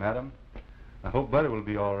 goodbye, madam. I hope Buddy will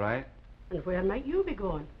be all right. And where might you be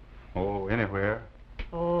going? Oh, anywhere.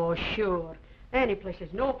 Oh, sure. Any place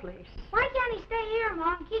is no place. Why can't he stay here,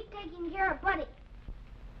 Mom, and keep taking care of Buddy?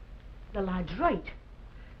 The lad's right.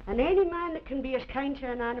 And any man that can be as kind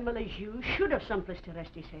to an animal as you should have someplace to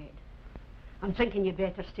rest his head. I'm thinking you'd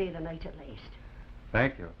better stay the night at least.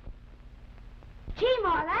 Thank you. Gee,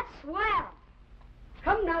 Ma, that's swell.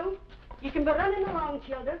 Come now. You can be running along,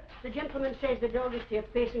 children. The gentleman says the dog is to your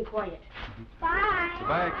place and quiet. Bye.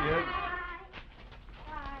 Goodbye, kids.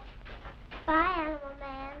 Bye, Animal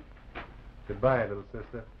Man. Goodbye, little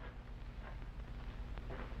sister.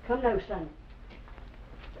 Come now, son.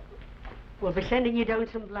 We'll be sending you down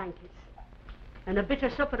some blankets. And a bit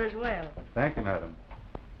of supper as well. Thank you, madam.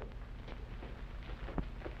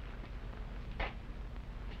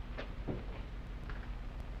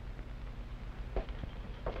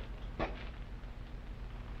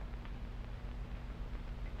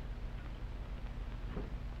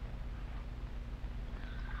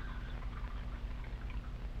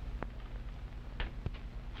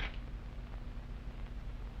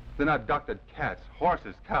 Then I doctored cats,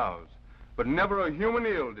 horses, cows, but never a human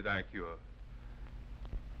ill did I cure.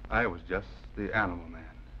 I was just the animal man,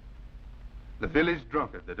 the village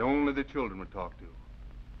drunkard that only the children would talk to.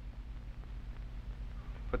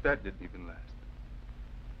 But that didn't even last.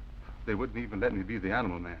 They wouldn't even let me be the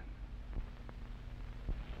animal man.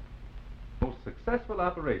 Most successful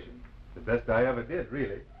operation. The best I ever did,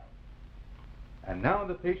 really. And now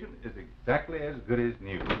the patient is exactly as good as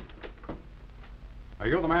new. Are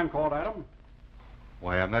you the man called Adam?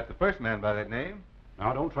 Why, I'm not the first man by that name.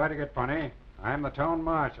 Now, don't try to get funny. I'm the town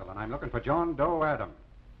marshal, and I'm looking for John Doe Adam.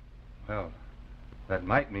 Well, that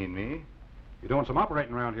might mean me. You're doing some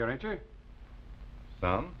operating around here, ain't you?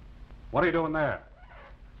 Some. What are you doing there?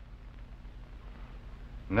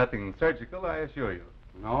 Nothing surgical, I assure you.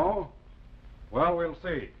 No? Well, we'll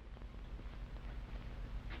see.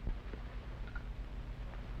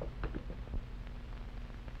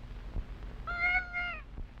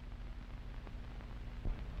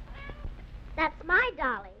 That's my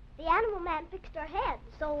dolly. The animal man fixed her head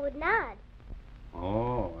so it would nod.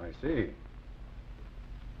 Oh, I see.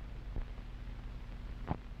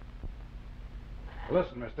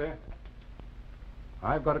 Listen, mister.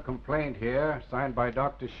 I've got a complaint here signed by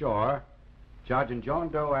Dr. Shore charging John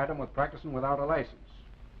Doe Adam with practicing without a license.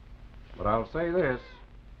 But I'll say this.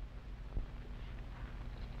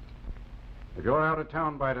 If you're out of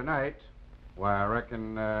town by tonight, why, I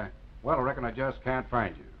reckon I just can't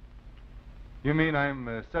find you. You mean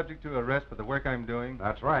I'm subject to arrest for the work I'm doing?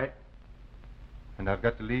 That's right. And I've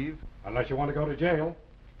got to leave? Unless you want to go to jail.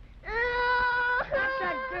 That's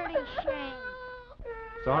a dirty shame.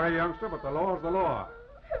 Sorry, youngster, but the law's the law.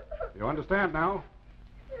 You understand now?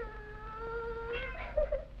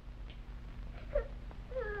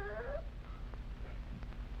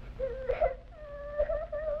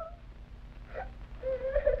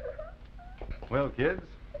 Well, kids,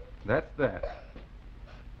 that's that.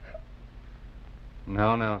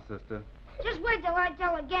 Now, sister. Just wait till I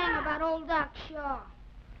tell the gang about old Doc Shaw.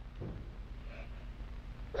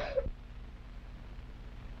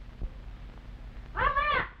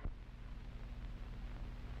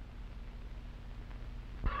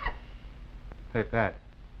 Hey, Pat,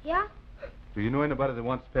 Yeah? do you know anybody that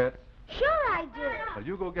wants pets? Sure I do. Well,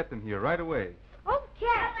 you go get them here right away. Okay.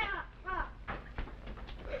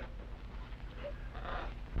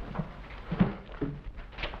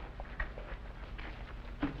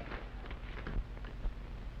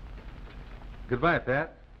 Goodbye,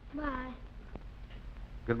 Pat. Bye.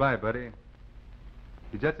 Goodbye, buddy.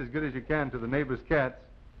 Be just as good as you can to the neighbor's cats.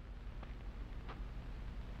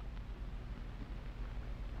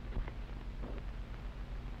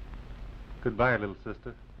 Goodbye, little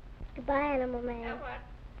sister. Goodbye, animal man.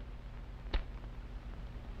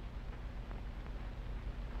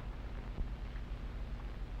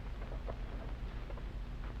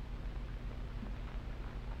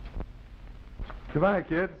 Goodbye,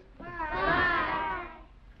 kids. Bye.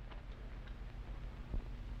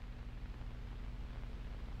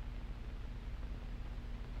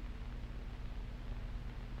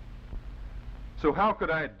 So how could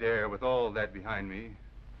I dare, with all that behind me,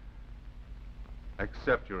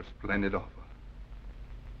 accept your splendid offer?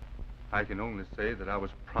 I can only say that I was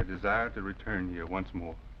proud of desire to return here once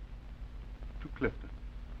more, to Clifton,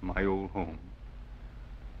 my old home,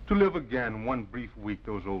 to live again one brief week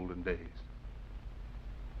those olden days.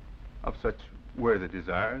 Of such were the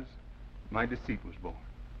desires, my deceit was born.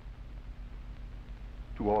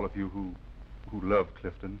 To all of you who love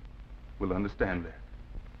Clifton will understand that.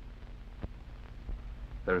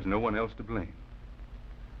 There is no one else to blame.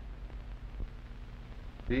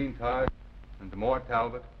 Dean Todd and Demore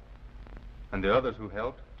Talbot and the others who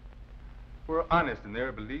helped were honest in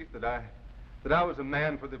their belief that I was a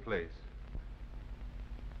man for the place.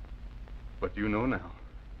 But you know now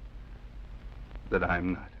that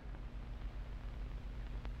I'm not.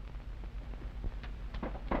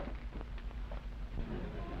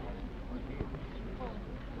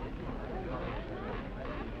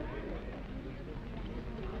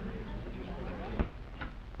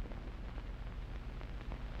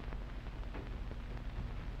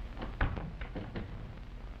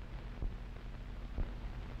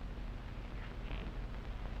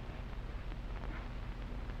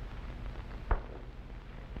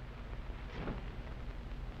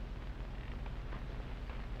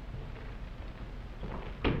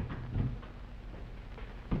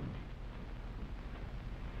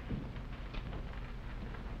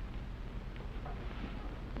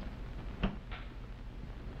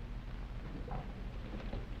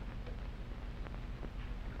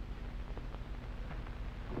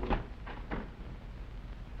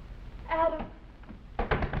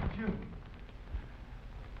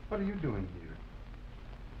 are you doing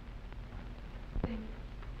here?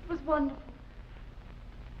 It was wonderful.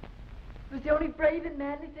 It was the only brave and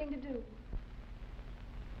manly thing to do.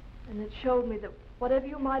 And it showed me that whatever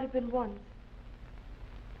you might have been once,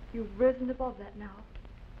 you've risen above that now.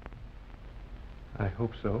 I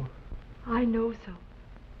hope so. I know so.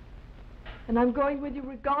 And I'm going with you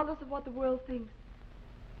regardless of what the world thinks.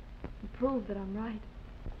 And prove that I'm right.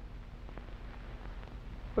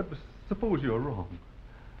 But suppose you're wrong.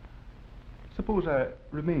 Suppose I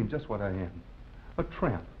remain just what I am. A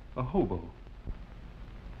tramp, a hobo.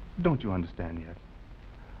 Don't you understand yet?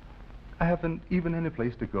 I haven't even any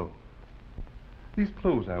place to go. These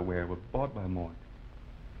clothes I wear were bought by Mort.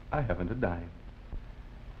 I haven't a dime.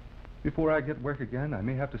 Before I get work again, I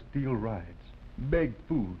may have to steal rides, beg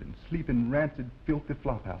food, and sleep in rancid, filthy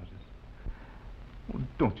flop houses. Oh,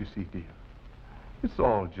 don't you see, dear? It's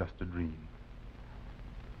all just a dream.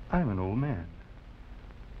 I'm an old man,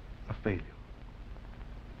 a failure.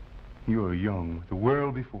 You're young with the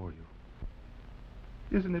world before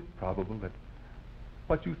you. Isn't it probable that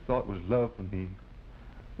what you thought was love for me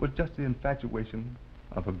was just the infatuation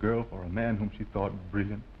of a girl for a man whom she thought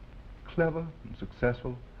brilliant, clever, and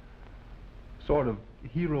successful, sort of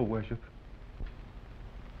hero worship?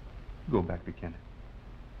 Go back to Kenneth.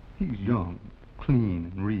 He's young,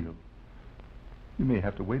 clean, and real. You may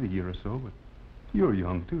have to wait a year or so, but you're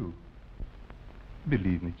young, too.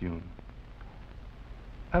 Believe me, June.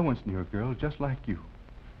 I once knew a girl just like you.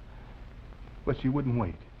 But she wouldn't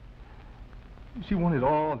wait. She wanted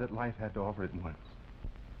all that life had to offer at once.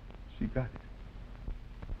 She got it.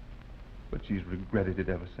 But she's regretted it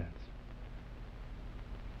ever since.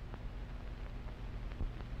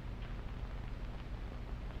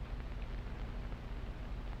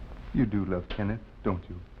 You do love Kenneth, don't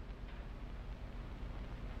you?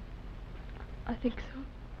 I think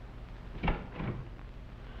so.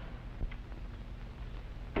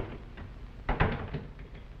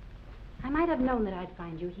 I might have known that I'd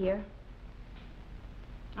find you here.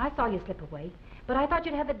 I saw you slip away, but I thought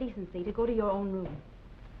you'd have the decency to go to your own room.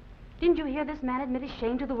 Didn't you hear this man admit his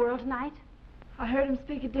shame to the world tonight? I heard him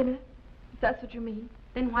speak at dinner, if that's what you mean.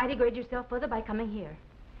 Then why degrade yourself further by coming here?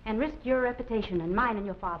 And risk your reputation and mine and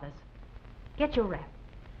your father's. Get your wrap.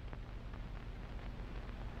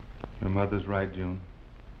 Your mother's right, June.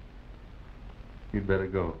 You'd better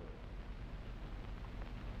go.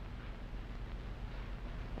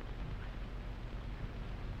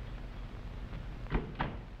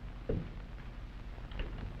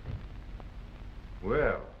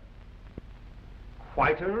 Well,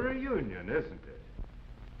 quite a reunion, isn't it?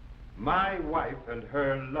 My wife and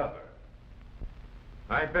her lover.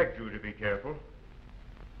 I begged you to be careful.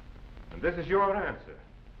 And this is your answer.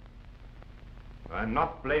 I'm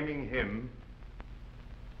not blaming him,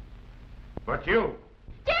 but you.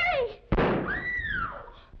 Jerry!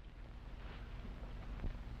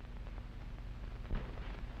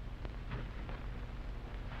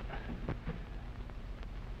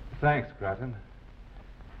 Thanks, Grattan.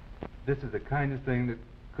 This is the kindest thing that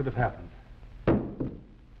could have happened.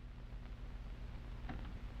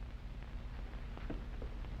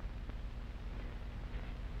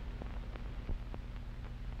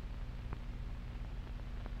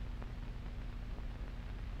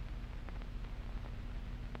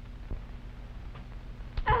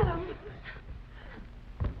 Adam!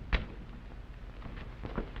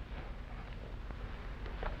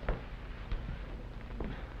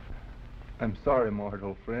 I'm sorry, Mort,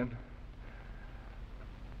 old friend.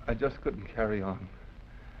 I just couldn't carry on.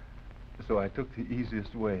 So I took the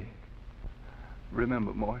easiest way.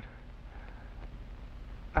 Remember, Mort,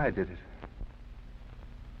 I did it.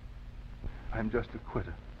 I'm just a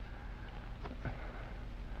quitter.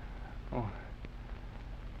 Oh,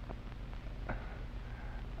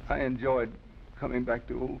 I enjoyed coming back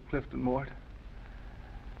to old Clifton, Mort.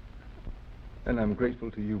 And I'm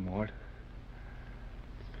grateful to you, Mort.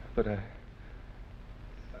 But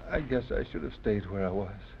I guess I should have stayed where I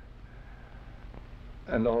was.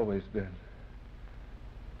 And always been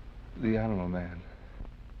the animal man.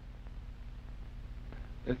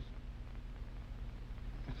 It's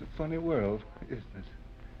a funny world, isn't it?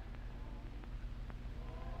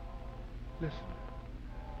 Listen.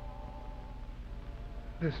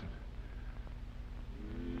 Listen.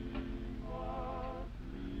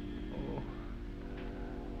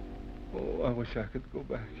 Oh, I wish I could go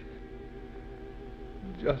back.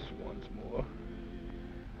 Just once more.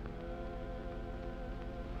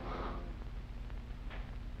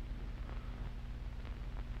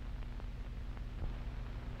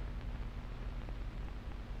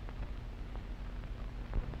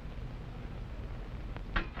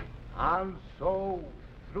 And so,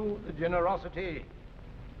 through the generosity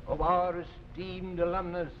of our esteemed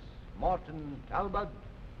alumnus, Morton Talbot,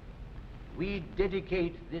 we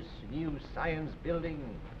dedicate this new science building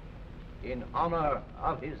in honor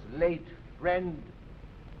of his late friend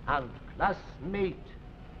and classmate,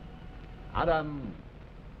 Adam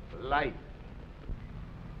Blythe.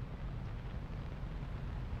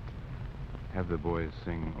 Have the boys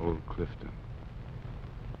sing Old Clifton.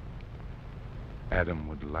 Adam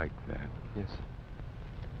would like that. Yes.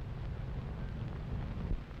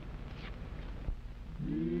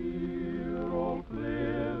 We